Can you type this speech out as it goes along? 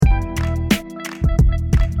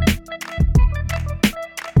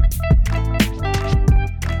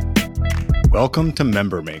Welcome to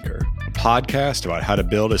Member Maker, a podcast about how to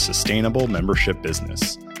build a sustainable membership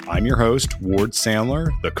business. I'm your host, Ward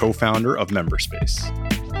Sandler, the co-founder of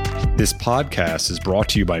MemberSpace. This podcast is brought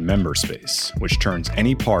to you by MemberSpace, which turns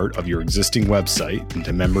any part of your existing website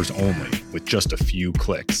into members only with just a few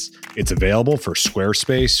clicks. It's available for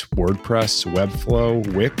Squarespace, WordPress, Webflow,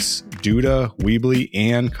 Wix, Duda, Weebly,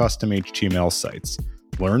 and custom HTML sites.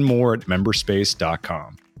 Learn more at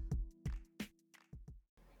memberspace.com.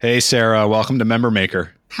 Hey, Sarah, welcome to Member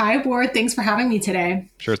Maker. Hi, Ward. Thanks for having me today.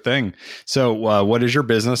 Sure thing. So what is your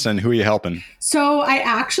business and who are you helping? So I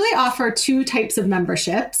actually offer two types of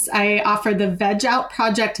memberships. I offer the Veg Out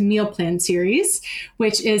Project Meal Plan Series,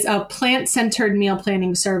 which is a plant-centered meal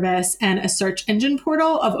planning service and a search engine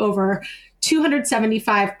portal of over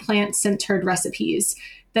 275 plant-centered recipes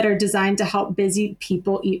that are designed to help busy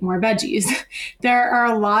people eat more veggies. There are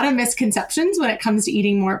a lot of misconceptions when it comes to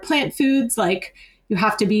eating more plant foods, like you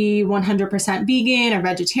have to be 100% vegan or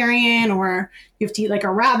vegetarian, or you have to eat like a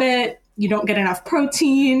rabbit, you don't get enough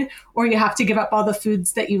protein, or you have to give up all the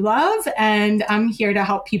foods that you love. And I'm here to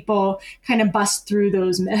help people kind of bust through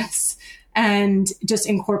those myths and just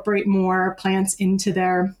incorporate more plants into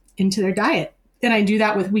their diet. And I do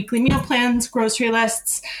that with weekly meal plans, grocery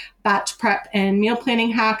lists, batch prep, and meal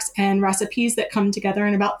planning hacks and recipes that come together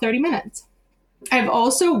in about 30 minutes. I've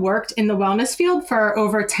also worked in the wellness field for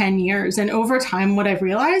over 10 years. And over time, what I've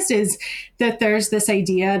realized is that there's this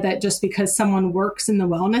idea that just because someone works in the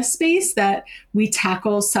wellness space, that we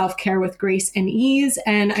tackle self-care with grace and ease.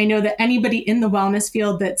 And I know that anybody in the wellness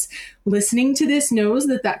field that's listening to this knows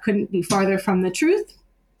that that couldn't be farther from the truth.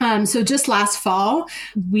 So just last fall,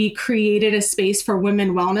 we created a space for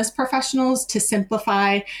women wellness professionals to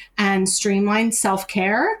simplify and streamline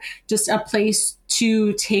self-care, just a place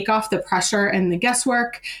to take off the pressure and the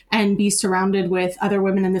guesswork and be surrounded with other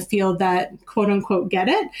women in the field that quote unquote get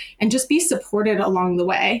it and just be supported along the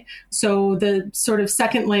way. So the sort of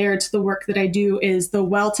second layer to the work that I do is the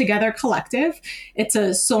Well Together Collective. It's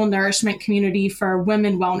a soul nourishment community for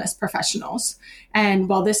women wellness professionals. And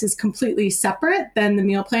while this is completely separate than the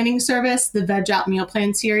meal planning service, the Veg Out Meal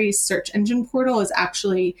Plan Series search engine portal is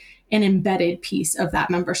actually an embedded piece of that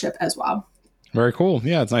membership as well. Very cool.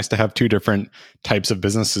 Yeah, it's nice to have two different types of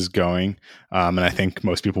businesses going. And I think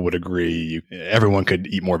most people would agree everyone could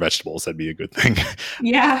eat more vegetables. That'd be a good thing.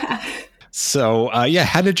 Yeah. So,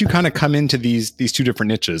 how did you kind of come into these two different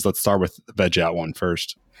niches? Let's start with the Veg Out one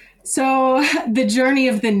first. So the journey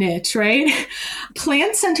of the niche, right?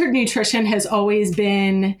 Plant-centered nutrition has always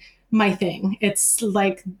been my thing. It's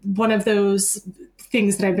like one of those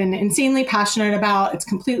things that I've been insanely passionate about. It's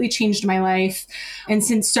completely changed my life. And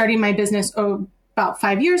since starting my business about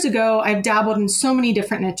 5 years ago, I've dabbled in so many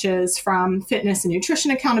different niches, from fitness and nutrition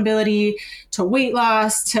accountability to weight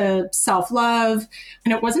loss to self-love.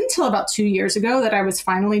 And it wasn't until about 2 years ago that I was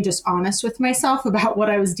finally just honest with myself about what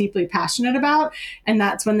I was deeply passionate about. And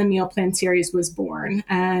that's when the Meal Plan Series was born.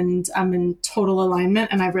 And I'm in total alignment,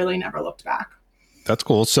 and I've really never looked back. That's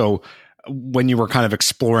cool. So when you were kind of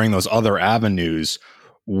exploring those other avenues,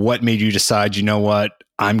 what made you decide, you know what,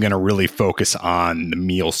 I'm going to really focus on the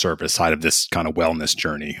meal service side of this kind of wellness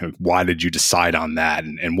journey? Why did you decide on that?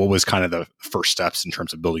 And what was kind of the first steps in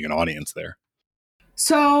terms of building an audience there?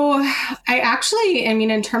 So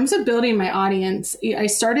in terms of building my audience, I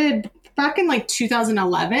started back in like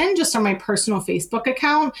 2011, just on my personal Facebook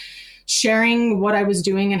account, sharing what I was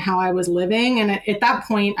doing and how I was living. And at that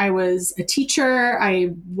point, I was a teacher.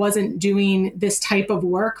 I wasn't doing this type of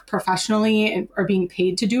work professionally or being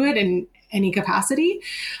paid to do it in any capacity.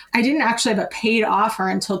 I didn't actually have a paid offer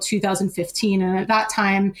until 2015. And at that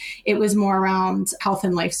time, it was more around health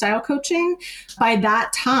and lifestyle coaching. By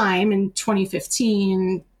that time, in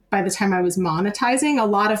 2015, by the time I was monetizing, a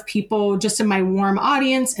lot of people just in my warm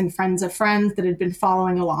audience and friends of friends that had been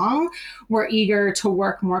following along were eager to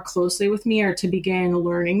work more closely with me or to begin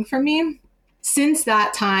learning from me. Since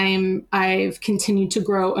that time, I've continued to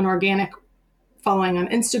grow an organic following on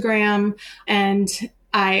Instagram, and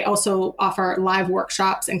I also offer live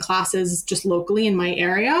workshops and classes just locally in my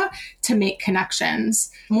area to make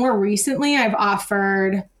connections. More recently, I've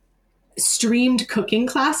offered streamed cooking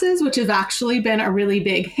classes, which have actually been a really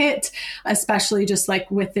big hit, especially just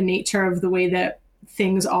like with the nature of the way that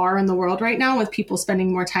things are in the world right now, with people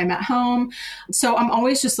spending more time at home. So I'm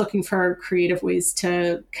always just looking for creative ways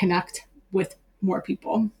to connect with more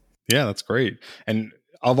people. Yeah, that's great. And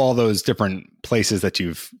of all those different places that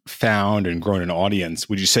you've found and grown an audience,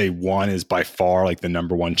 would you say one is by far like the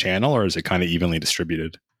number one channel, or is it kind of evenly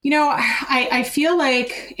distributed? I feel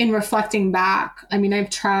like in reflecting back, I've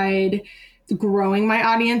tried growing my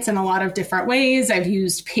audience in a lot of different ways. I've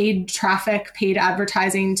used paid traffic, paid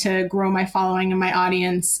advertising to grow my following and my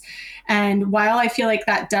audience. And while I feel like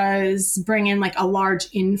that does bring in like a large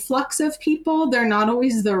influx of people, they're not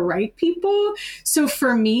always the right people. So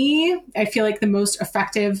for me, I feel like the most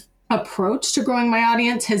effective approach to growing my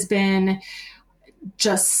audience has been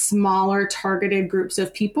just smaller targeted groups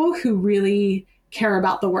of people who really care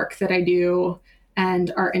about the work that I do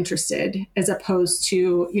and are interested, as opposed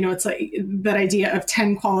to, it's like that idea of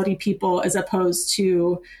 10 quality people as opposed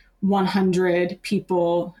to 100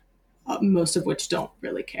 people, most of which don't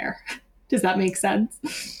really care. Does that make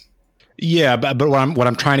sense? Yeah, but what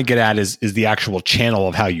I'm trying to get at is the actual channel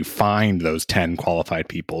of how you find those 10 qualified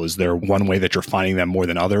people. Is there one way that you're finding them more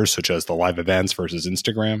than others, such as the live events versus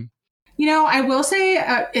Instagram? I will say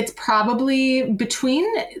it's probably between,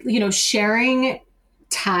 sharing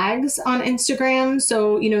tags on Instagram.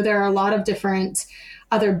 So, there are a lot of different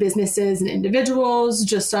other businesses and individuals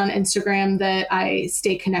just on Instagram that I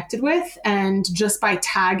stay connected with. And just by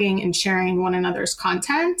tagging and sharing one another's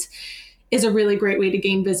content is a really great way to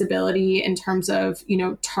gain visibility in terms of,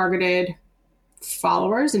 targeted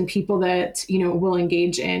followers and people that, will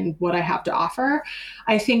engage in what I have to offer.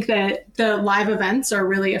 I think that the live events are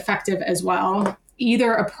really effective as well.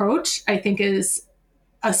 Either approach, I think, is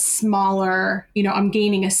a smaller, I'm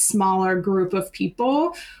gaining a smaller group of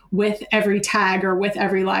people with every tag or with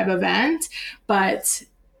every live event, but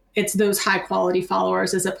it's those high quality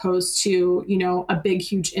followers as opposed to, a big,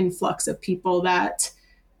 huge influx of people that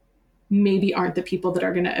maybe aren't the people that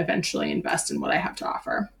are going to eventually invest in what I have to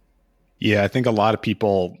offer. Yeah, I think a lot of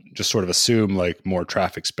people just sort of assume like more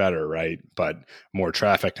traffic's better, right? But more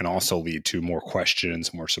traffic can also lead to more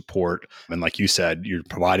questions, more support. And like you said, you're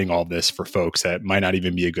providing all this for folks that might not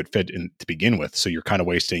even be a good fit to begin with. So you're kind of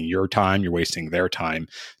wasting your time, you're wasting their time.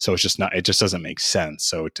 So it just doesn't make sense.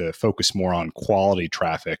 So to focus more on quality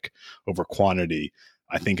traffic over quantity,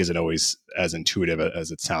 I think isn't always as intuitive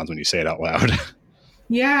as it sounds when you say it out loud.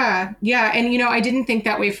 Yeah. And, I didn't think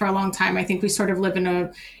that way for a long time. I think we sort of live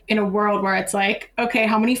in a world where it's like, okay,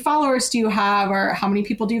 how many followers do you have? Or how many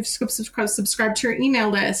people do you subscribe to your email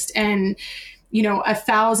list? And,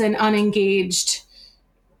 1,000 unengaged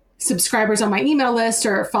subscribers on my email list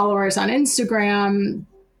or followers on Instagram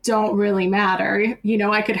don't really matter.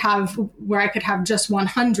 I could have just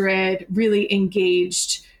 100 really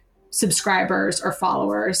engaged subscribers or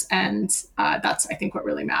followers. And that's, I think, what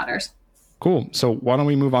really matters. Cool. So why don't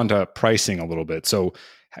we move on to pricing a little bit? So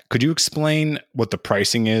could you explain what the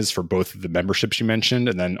pricing is for both of the memberships you mentioned,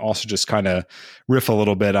 and then also just kind of riff a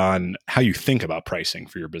little bit on how you think about pricing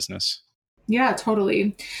for your business? Yeah,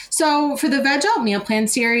 totally. So for the Veg Out Meal Plan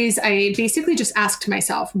series, I basically just asked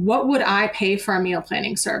myself, what would I pay for a meal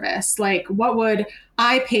planning service? Like, what would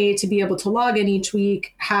I pay to be able to log in each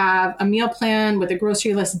week, have a meal plan with a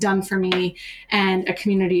grocery list done for me, and a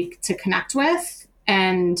community to connect with?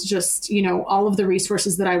 And just, all of the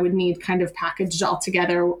resources that I would need kind of packaged all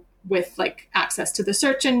together with like access to the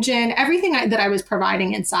search engine, everything that I was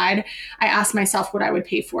providing inside. I asked myself what I would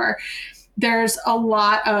pay for. There's a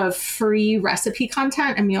lot of free recipe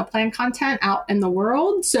content and meal plan content out in the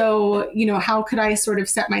world. So, how could I sort of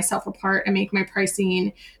set myself apart and make my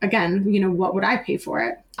pricing, again, what would I pay for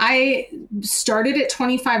it? I started at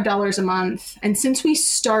 $25 a month. And since we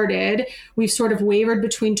started, we've sort of wavered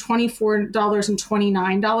between $24 and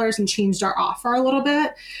 $29 and changed our offer a little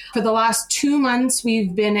bit. For the last 2 months,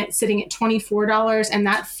 we've been sitting at $24, and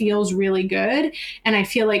that feels really good. And I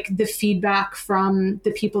feel like the feedback from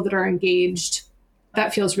the people that are engaged,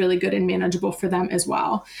 that feels really good and manageable for them as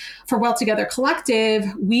well. For Well Together Collective,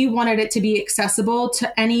 we wanted it to be accessible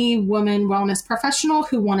to any woman wellness professional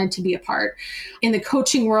who wanted to be a part. In the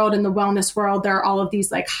coaching world, in the wellness world, there are all of these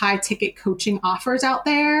like high ticket coaching offers out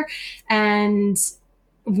there. And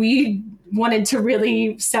we wanted to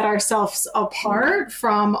really set ourselves apart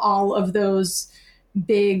from all of those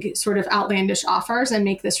big sort of outlandish offers and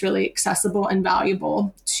make this really accessible and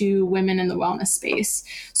valuable to women in the wellness space.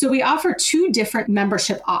 So we offer 2 different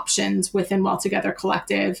membership options within Well Together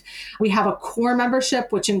Collective. We have a core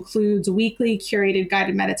membership, which includes weekly curated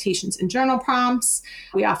guided meditations and journal prompts.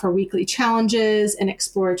 We offer weekly challenges, an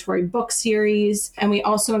exploratory book series, and we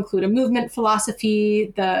also include a movement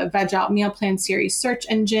philosophy, the Veg Out Meal Plan series search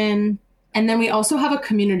engine. And then we also have a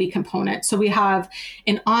community component. So we have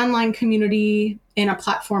an online community in a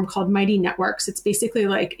platform called Mighty Networks. It's basically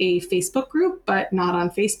like a Facebook group, but not on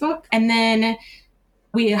Facebook. And then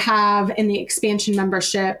we have in the expansion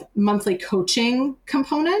membership monthly coaching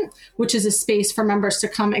component, which is a space for members to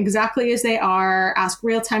come exactly as they are, ask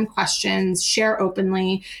real-time questions, share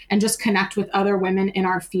openly, and just connect with other women in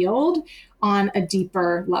our field on a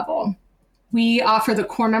deeper level. We offer the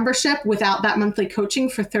core membership without that monthly coaching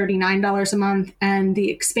for $39 a month, and the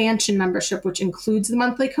expansion membership, which includes the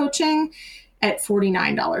monthly coaching, at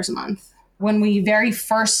 $49 a month. When we very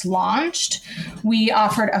first launched, we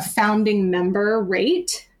offered a founding member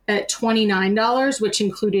rate at $29, which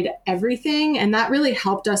included everything. And that really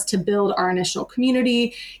helped us to build our initial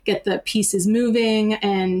community, get the pieces moving,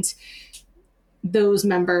 and those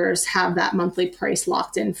members have that monthly price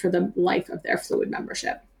locked in for the life of their Fluid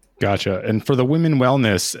membership. Gotcha. And for the women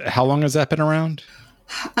wellness, how long has that been around?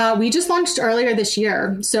 We just launched earlier this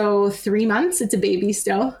year. So 3 months. It's a baby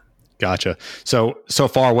still. Gotcha. So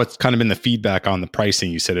far, what's kind of been the feedback on the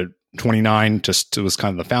pricing? You said it 29 just was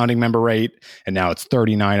kind of the founding member rate, and now it's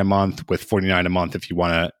 39 a month with 49 a month if you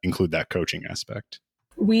want to include that coaching aspect.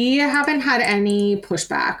 We haven't had any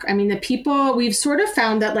pushback. I mean, we've sort of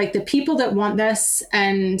found that like the people that want this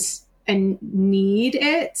and need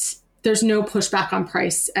it, there's no pushback on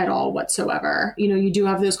price at all whatsoever. You know, you do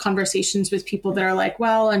have those conversations with people that are like,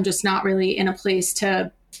 well, I'm just not really in a place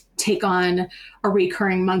to take on a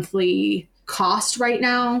recurring monthly cost right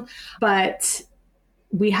now. But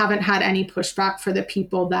we haven't had any pushback for the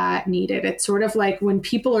people that need it. It's sort of like when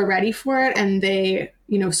people are ready for it and they,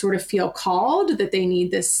 you know, sort of feel called that they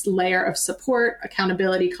need this layer of support,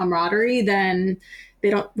 accountability, camaraderie, then they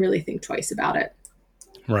don't really think twice about it.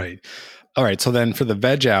 Right. All right. So then for the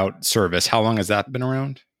Veg Out service, how long has that been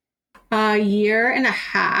around? A year and a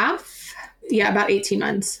half. Yeah, about 18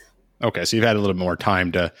 months. Okay. So you've had a little more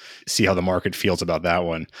time to see how the market feels about that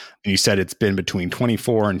one. And you said it's been between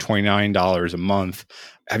 $24 and $29 a month.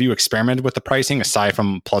 Have you experimented with the pricing aside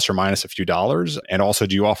from plus or minus a few dollars? And also,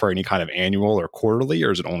 do you offer any kind of annual or quarterly,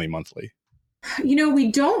 or is it only monthly? You know,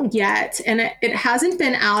 we don't yet. And it hasn't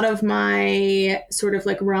been out of my sort of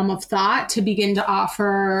like realm of thought to begin to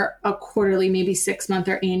offer a quarterly, maybe 6-month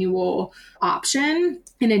or annual option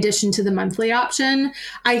in addition to the monthly option.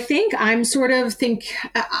 I think I'm at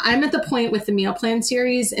the point with the meal plan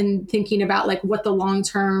series and thinking about like what the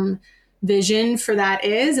long-term vision for that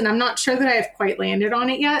is. And I'm not sure that I've quite landed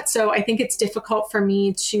on it yet. So I think it's difficult for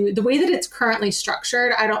me the way that it's currently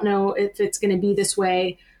structured, I don't know if it's going to be this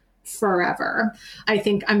way forever. I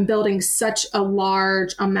think I'm building such a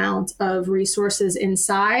large amount of resources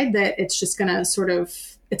inside that it's just going to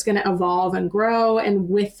it's going to evolve and grow. And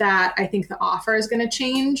with that, I think the offer is going to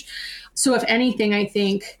change. So if anything, I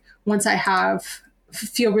think once I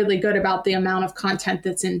feel really good about the amount of content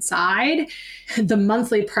that's inside, the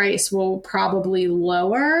monthly price will probably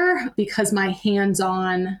lower because my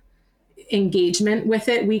hands-on engagement with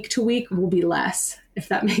it week to week will be less, if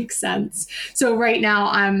that makes sense. So right now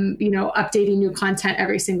I'm, updating new content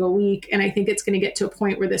every single week. And I think it's going to get to a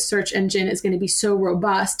point where the search engine is going to be so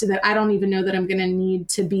robust that I don't even know that I'm going to need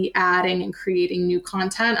to be adding and creating new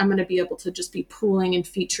content. I'm going to be able to just be pooling and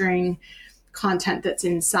featuring content that's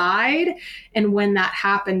inside. And when that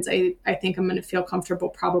happens, I think I'm going to feel comfortable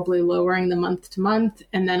probably lowering the month to month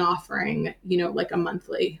and then offering, like an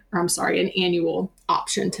annual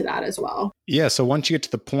option to that as well. Yeah. So once you get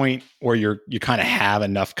to the point where you kind of have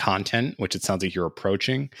enough content, which it sounds like you're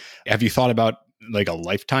approaching, have you thought about like a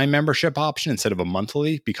lifetime membership option instead of a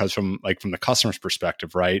monthly? Because from the customer's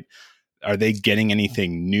perspective, right? Are they getting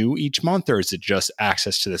anything new each month, or is it just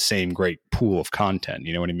access to the same great pool of content?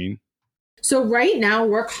 You know what I mean? So right now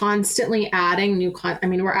we're constantly adding new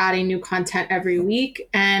content. We're adding new content every week.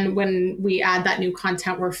 And when we add that new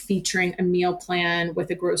content, we're featuring a meal plan with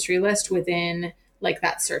a grocery list within like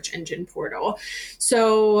that search engine portal.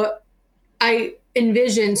 So I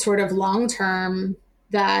envision sort of long-term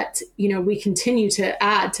that, we continue to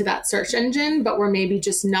add to that search engine, but we're maybe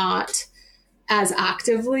just not as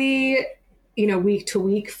actively week to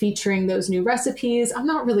week featuring those new recipes. I'm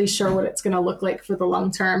not really sure what it's going to look like for the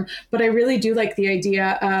long term, but I really do like the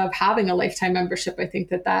idea of having a lifetime membership. I think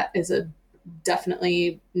that is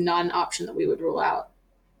definitely not an option that we would rule out.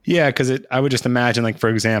 Yeah, because I would just imagine, like, for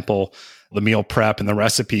example, the meal prep and the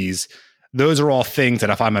recipes, those are all things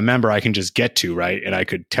that if I'm a member, I can just get to, right? And I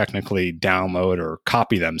could technically download or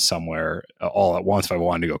copy them somewhere all at once if I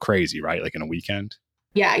wanted to go crazy, right? Like in a weekend.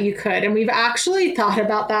 Yeah, you could. And we've actually thought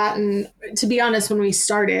about that. And to be honest, when we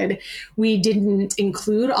started, we didn't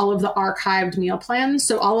include all of the archived meal plans.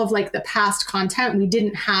 So all of like the past content we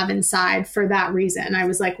didn't have inside for that reason. I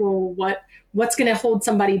was like, well, what's going to hold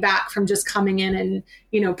somebody back from just coming in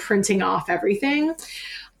and, printing off everything?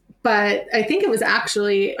 But I think it was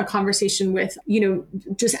actually a conversation with,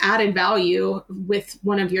 just added value with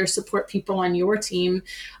one of your support people on your team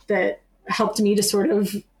that helped me to sort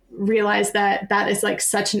of realized that that is like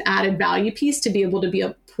such an added value piece to be able to be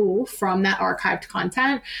a pull from that archived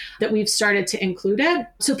content that we've started to include it.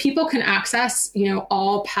 So people can access,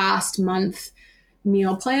 all past month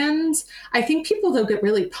meal plans. I think people, they'll get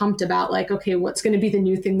really pumped about like, okay, what's going to be the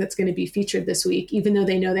new thing that's going to be featured this week, even though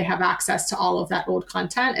they know they have access to all of that old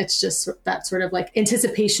content. It's just that sort of like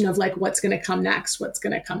anticipation of like, what's going to come next.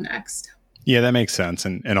 Yeah, that makes sense.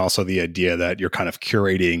 And also the idea that you're kind of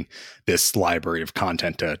curating this library of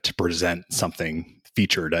content to present something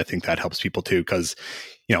featured. I think that helps people too, because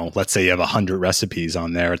let's say you have 100 recipes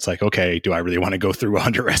on there. It's like, okay, do I really want to go through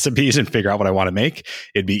 100 recipes and figure out what I want to make?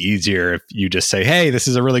 It'd be easier if you just say, hey, this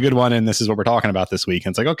is a really good one, and this is what we're talking about this week.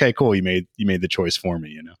 And it's like, okay, cool. You made the choice for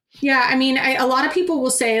me, Yeah. I mean, a lot of people will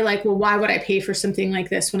say like, well, why would I pay for something like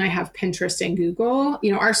this when I have Pinterest and Google?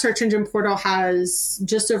 Our search engine portal has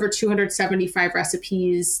just over 275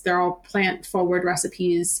 recipes. They're all plant forward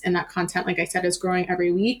recipes, and that content, like I said, is growing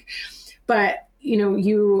every week. But,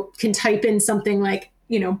 you can type in something like,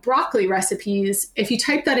 broccoli recipes. If you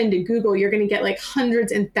type that into Google, you're going to get like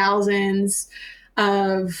hundreds and thousands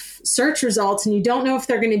of search results, and you don't know if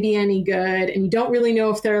they're going to be any good, and you don't really know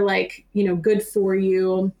if they're like, good for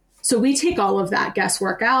you. So we take all of that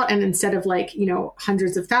guesswork out, and instead of like,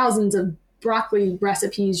 hundreds of thousands of broccoli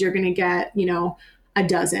recipes, you're going to get, a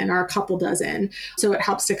dozen or a couple dozen. So it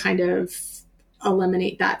helps to kind of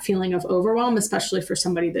eliminate that feeling of overwhelm, especially for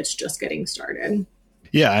somebody that's just getting started.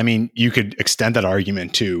 Yeah, I mean, you could extend that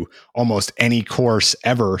argument to almost any course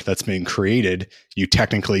ever that's been created. You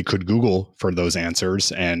technically could Google for those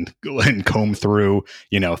answers and comb through,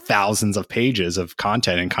 thousands of pages of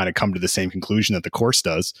content and kind of come to the same conclusion that the course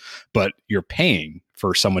does. But you're paying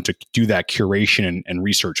for someone to do that curation and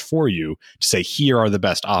research for you to say, here are the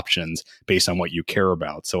best options based on what you care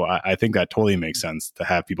about. So I think that totally makes sense to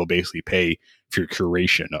have people basically pay for your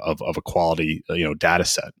curation of a quality, data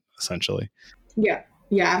set, essentially. Yeah.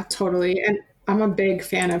 Yeah, totally. And I'm a big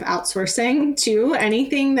fan of outsourcing too.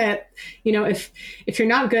 Anything that, if you're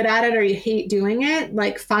not good at it or you hate doing it,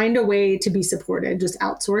 like find a way to be supported, just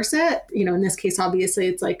outsource it. In this case, obviously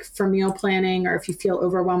it's like for meal planning, or if you feel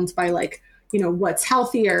overwhelmed by like, what's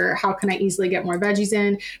healthy or how can I easily get more veggies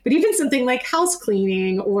in, but even something like house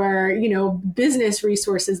cleaning or, business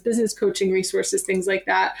resources, business coaching resources, things like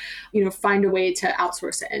that, find a way to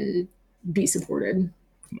outsource it and be supported.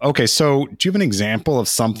 Okay, so do you have an example of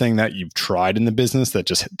something that you've tried in the business that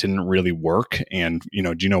just didn't really work? And,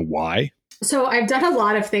 do you know why? So I've done a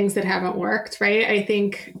lot of things that haven't worked, right? I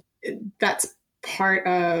think that's part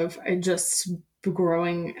of just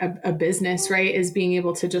growing a business, right? Is being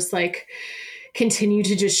able to just like continue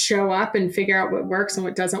to just show up and figure out what works and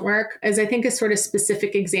what doesn't work. As I think is sort of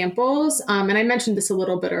specific examples. And I mentioned this a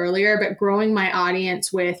little bit earlier, but growing my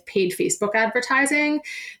audience with paid Facebook advertising,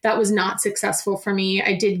 that was not successful for me.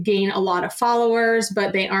 I did gain a lot of followers,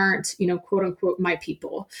 but they aren't, quote unquote, my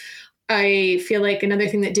people. I feel like another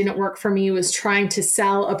thing that didn't work for me was trying to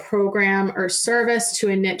sell a program or service to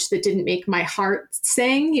a niche that didn't make my heart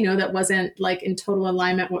sing, that wasn't like in total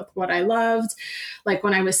alignment with what I loved. Like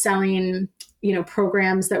when I was selling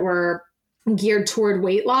programs that were geared toward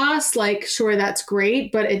weight loss, like, sure, that's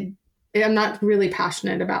great, but I'm not really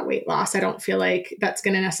passionate about weight loss. I don't feel like that's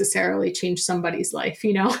going to necessarily change somebody's life.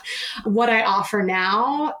 What I offer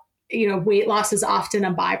now, weight loss is often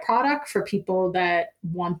a byproduct for people that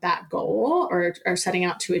want that goal or are setting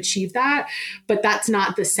out to achieve that. But that's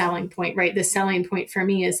not the selling point, right? The selling point for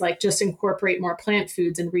me is like, just incorporate more plant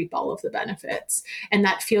foods and reap all of the benefits. And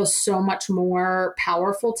that feels so much more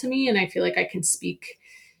powerful to me. And I feel like I can speak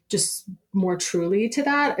just more truly to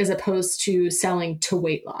that as opposed to selling to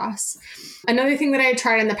weight loss. Another thing that I had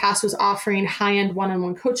tried in the past was offering high-end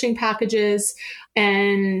one-on-one coaching packages,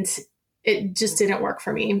 and it just didn't work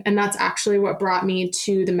for me. And that's actually what brought me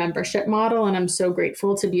to the membership model. And I'm so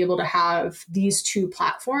grateful to be able to have these two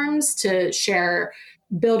platforms to share,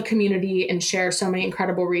 build community, and share so many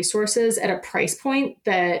incredible resources at a price point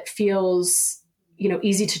that feels,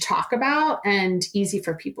 easy to talk about and easy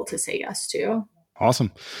for people to say yes to.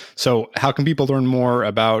 Awesome. So how can people learn more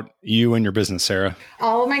about you and your business, Sarah?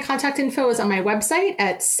 All of my contact info is on my website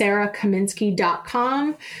at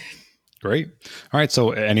sarahkaminsky.com. Great. All right.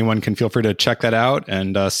 So anyone can feel free to check that out.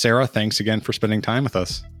 And Sarah, thanks again for spending time with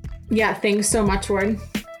us. Yeah, thanks so much, Ward.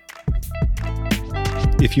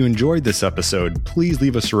 If you enjoyed this episode, please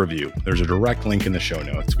leave us a review. There's a direct link in the show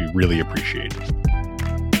notes. We really appreciate it.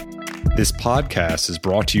 This podcast is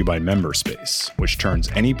brought to you by MemberSpace, which turns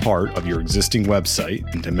any part of your existing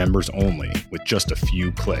website into members only with just a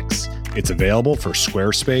few clicks. It's available for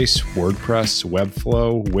Squarespace, WordPress,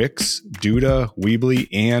 Webflow, Wix, Duda, Weebly,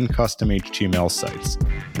 and custom HTML sites.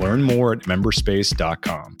 Learn more at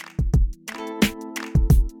memberspace.com.